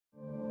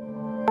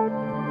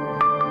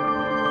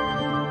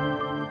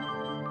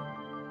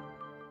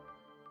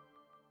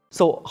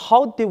So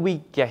how did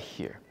we get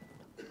here?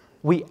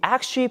 We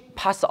actually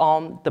pass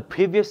on the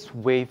previous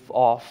wave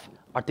of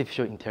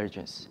artificial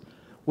intelligence,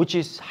 which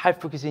is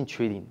high-frequency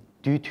trading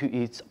due to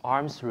its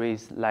arms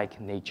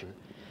race-like nature,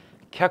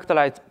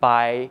 characterized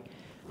by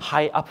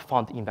high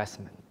upfront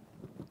investment.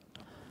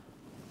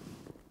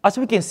 As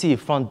we can see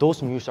from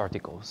those news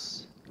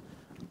articles,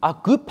 a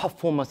good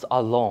performance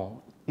alone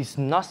is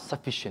not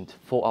sufficient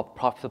for a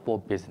profitable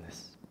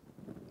business.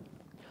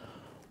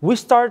 We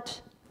started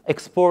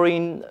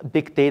exploring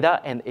big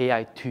data and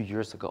AI 2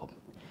 years ago,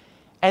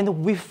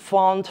 and we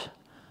found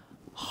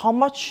how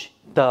much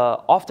the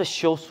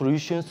off-the-shelf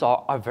solutions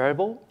are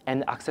available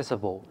and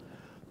accessible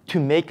to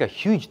make a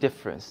huge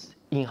difference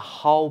in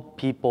how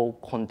people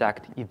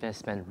conduct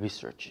investment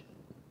research.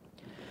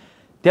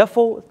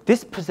 Therefore,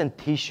 this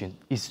presentation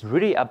is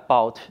really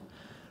about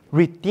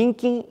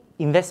rethinking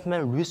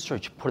investment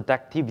research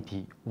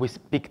productivity with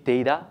big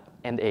data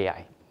and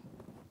AI.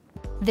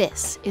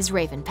 This is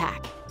Raven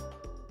Pack.